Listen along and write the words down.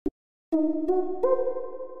I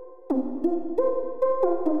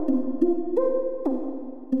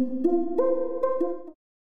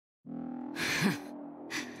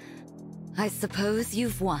suppose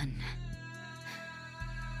you've won.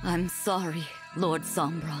 I'm sorry, Lord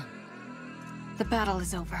Sombron. The battle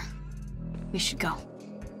is over. We should go.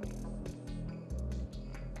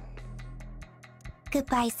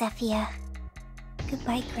 Goodbye, Zephia.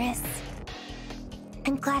 Goodbye, Griss.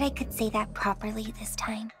 I'm glad I could say that properly this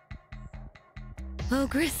time. Oh,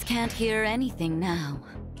 Griss can't hear anything now.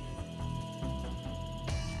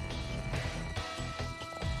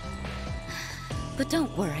 But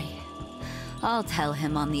don't worry. I'll tell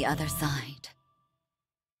him on the other side.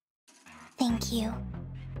 Thank you.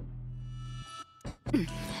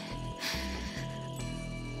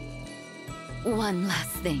 One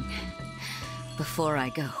last thing, before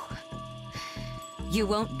I go. You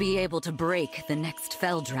won't be able to break the next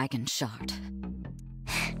Fell Dragon shard.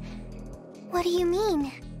 What do you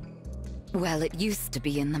mean? Well, it used to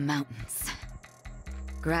be in the mountains.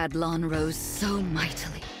 Gradlon rose so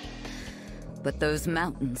mightily, but those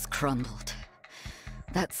mountains crumbled.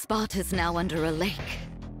 That spot is now under a lake.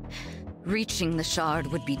 Reaching the shard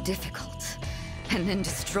would be difficult, and then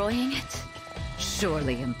destroying it,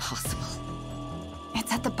 surely impossible.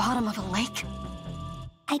 It's at the bottom of a lake?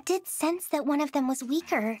 I did sense that one of them was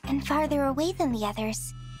weaker and farther away than the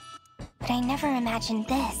others. But I never imagined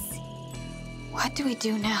this. What do we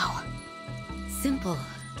do now? Simple.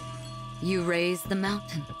 You raise the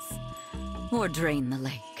mountains, or drain the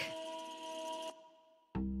lake.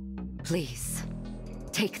 Please,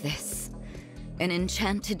 take this. An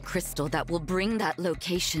enchanted crystal that will bring that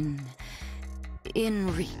location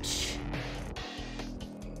in reach.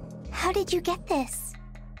 How did you get this?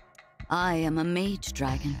 I am a mage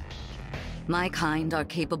dragon. My kind are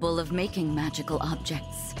capable of making magical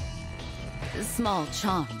objects. Small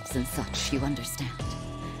charms and such, you understand.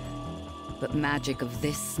 But magic of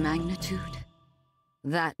this magnitude,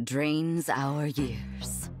 that drains our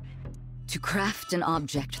years. To craft an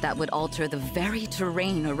object that would alter the very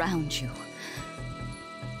terrain around you,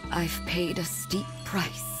 I've paid a steep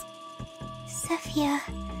price. Zephia,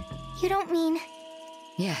 you don't mean...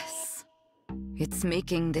 Yes. It's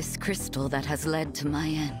making this crystal that has led to my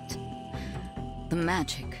end. The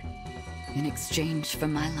magic, in exchange for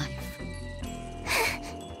my life.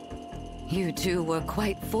 You two were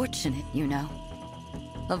quite fortunate, you know.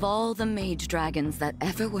 Of all the mage dragons that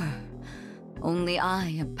ever were, only I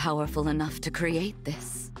am powerful enough to create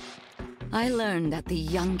this. I learned at the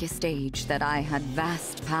youngest age that I had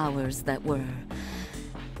vast powers that were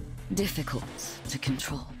difficult to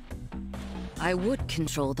control. I would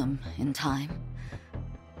control them in time,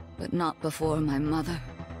 but not before my mother,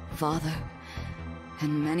 father,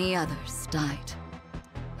 and many others died.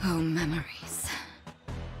 Oh, memories.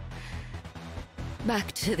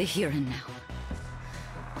 Back to the here and now.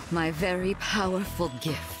 My very powerful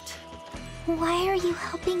gift. Why are you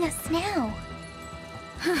helping us now?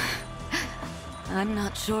 I'm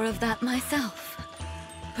not sure of that myself.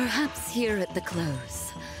 Perhaps here at the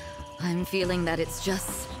close, I'm feeling that it's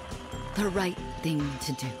just the right thing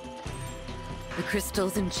to do. The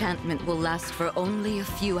crystal's enchantment will last for only a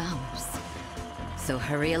few hours. So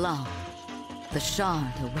hurry along. The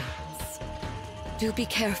shard awaits. Do be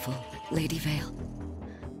careful, Lady Veyle.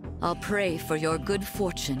 I'll pray for your good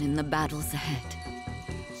fortune in the battles ahead.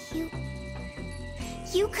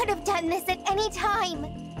 You could have done this at any time.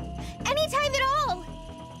 Any time at all.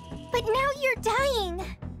 But now you're dying.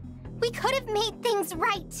 We could have made things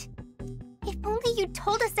right. If only you'd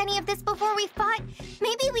told us any of this before we fought,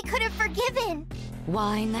 maybe we could have forgiven.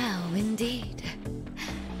 Why now, indeed?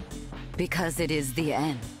 Because it is the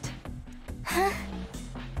end. Huh?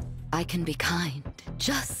 I can be kind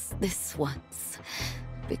just this once,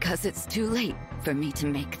 because it's too late for me to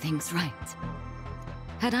make things right.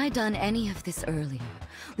 Had I done any of this earlier,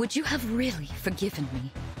 would you have really forgiven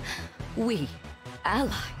me? We,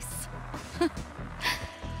 allies.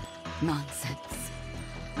 Nonsense.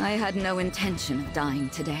 I had no intention of dying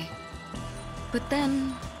today. But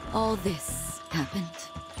then, all this happened.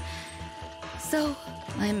 So,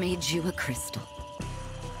 I made you a crystal.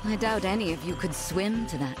 I doubt any of you could swim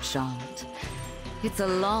to that shard. It's a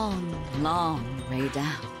long, long way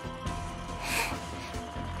down.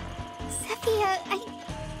 Zephia, I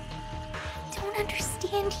don't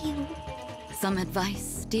understand you. Some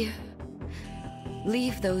advice, dear?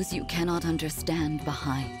 Leave those you cannot understand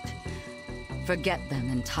behind. Forget them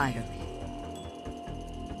entirely.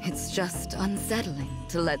 It's just unsettling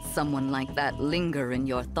to let someone like that linger in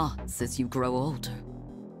your thoughts as you grow older.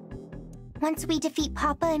 Once we defeat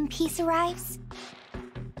Papa and peace arrives,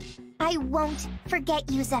 I won't forget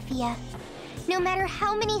you, Zephia. No matter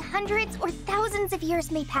how many hundreds or thousands of years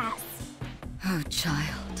may pass. Oh,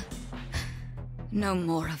 child. No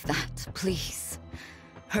more of that, please.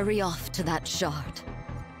 Hurry off to that shard.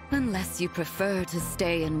 Unless you prefer to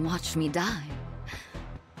stay and watch me die.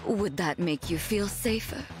 Would that make you feel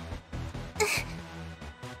safer?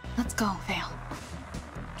 Let's go, Veyle.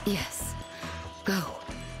 Yes, go.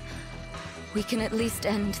 We can at least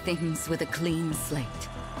end things with a clean slate.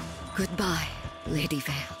 Goodbye, Lady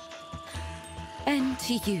Veyle. And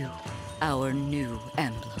to you, our new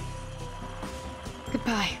emblem.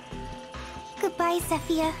 Goodbye. Goodbye,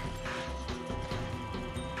 Zephia.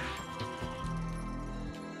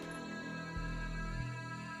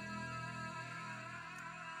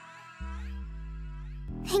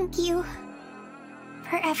 Thank you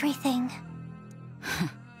for everything.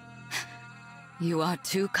 You are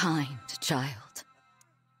too kind, child.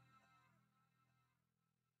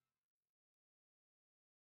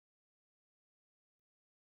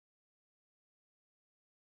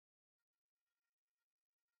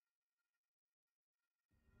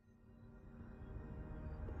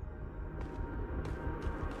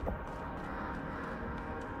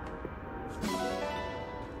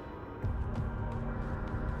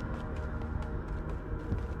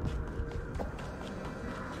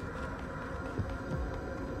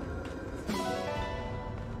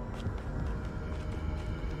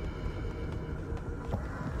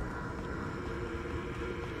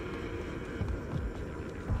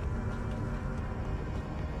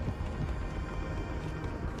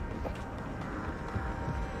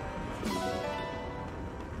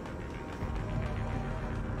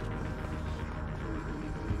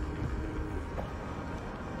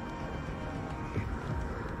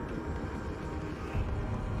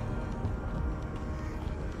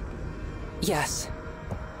 Yes.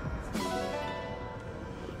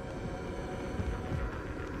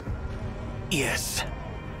 Yes.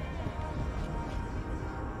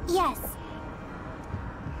 Yes.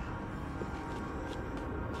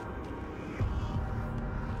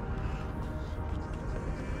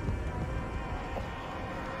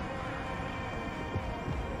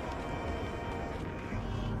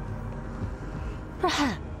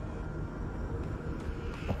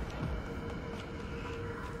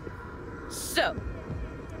 So.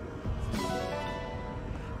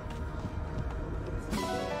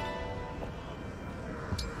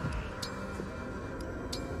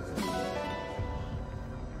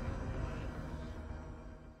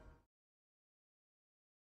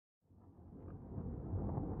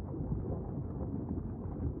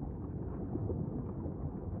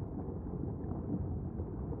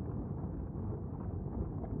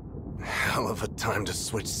 Hell of a time to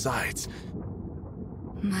switch sides.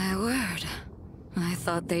 My word. I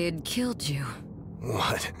thought they had killed you.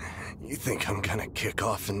 What? You think I'm gonna kick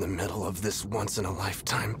off in the middle of this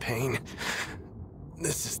once-in-a-lifetime pain?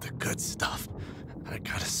 This is the good stuff. I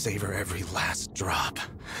gotta savor every last drop.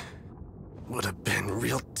 Would have been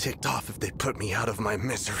real ticked off if they put me out of my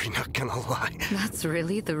misery, not gonna lie. That's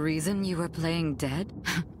really the reason you were playing dead?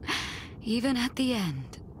 Even at the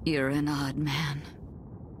end, you're an odd man.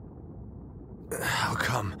 How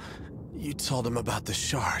come? You told him about the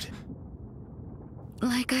shard.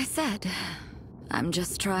 Like I said, I'm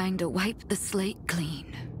just trying to wipe the slate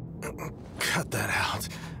clean. Cut that out.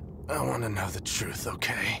 I want to know the truth,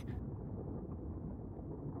 okay?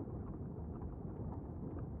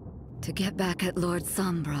 To get back at Lord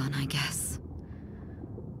Sombron, I guess.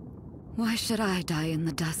 Why should I die in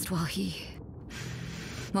the dust while he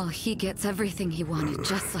gets everything he wanted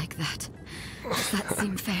just like that? Does that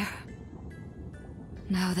seem fair?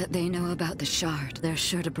 Now that they know about the shard, they're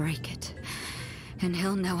sure to break it. And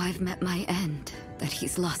he'll know I've met my end, that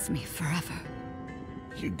he's lost me forever.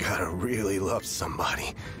 You gotta really love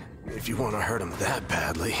somebody, if you want to hurt him that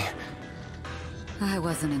badly. I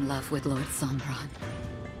wasn't in love with Lord Sombron.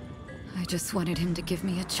 I just wanted him to give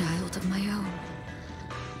me a child of my own.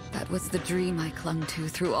 That was the dream I clung to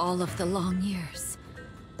through all of the long years.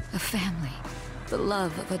 A family, the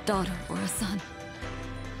love of a daughter or a son.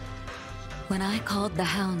 When I called the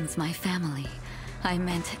Hounds my family, I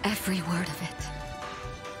meant every word of it.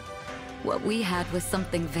 What we had was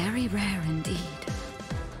something very rare indeed.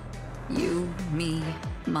 You, me,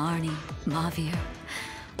 Marnie, Mavir,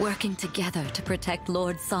 working together to protect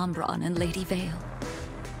Lord Sombron and Lady Veyle.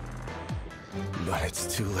 But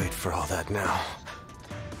it's too late for all that now.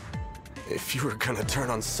 If you were gonna turn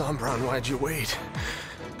on Sombron, why'd you wait?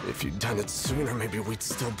 If you'd done it sooner, maybe we'd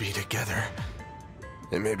still be together.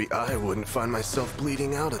 And maybe I wouldn't find myself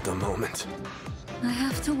bleeding out at the moment. I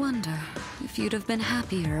have to wonder if you'd have been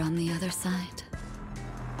happier on the other side.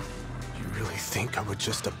 really think I would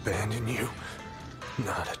just abandon you?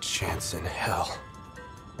 Not a chance in hell.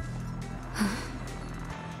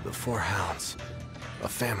 The Four Hounds. A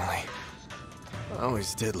family. I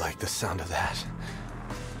always did like the sound of that.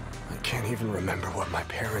 I can't even remember what my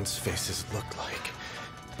parents' faces looked like.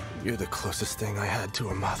 You're the closest thing I had to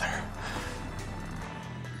a mother.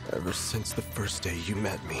 Ever since the first day you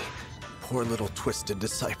met me, poor little twisted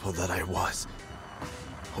disciple that I was,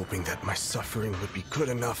 hoping that my suffering would be good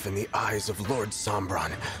enough in the eyes of Lord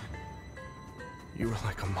Sombron. You were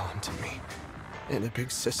like a mom to me, and a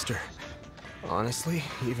big sister. Honestly,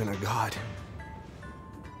 even a god.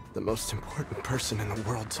 The most important person in the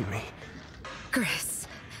world to me. Griss,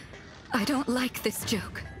 I don't like this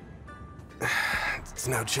joke. It's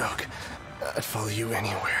no joke. I'd follow you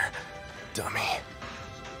anywhere, dummy.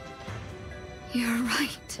 You're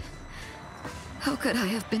right. How could I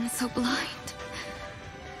have been so blind?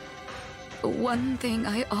 The one thing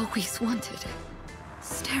I always wanted,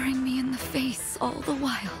 staring me in the face all the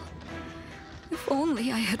while. If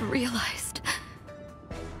only I had realized.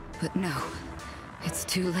 But no, it's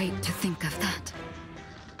too late to think of that.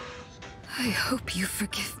 I hope you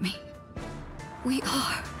forgive me. We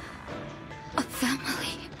are a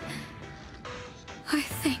family. I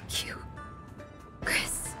thank you,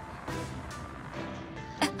 Griss.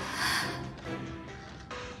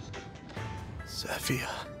 Zephia.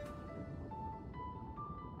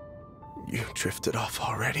 You drifted off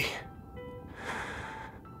already.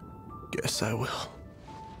 Guess I will,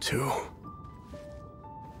 too.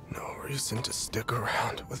 No reason to stick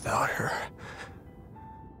around without her.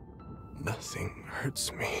 Nothing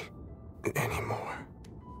hurts me anymore.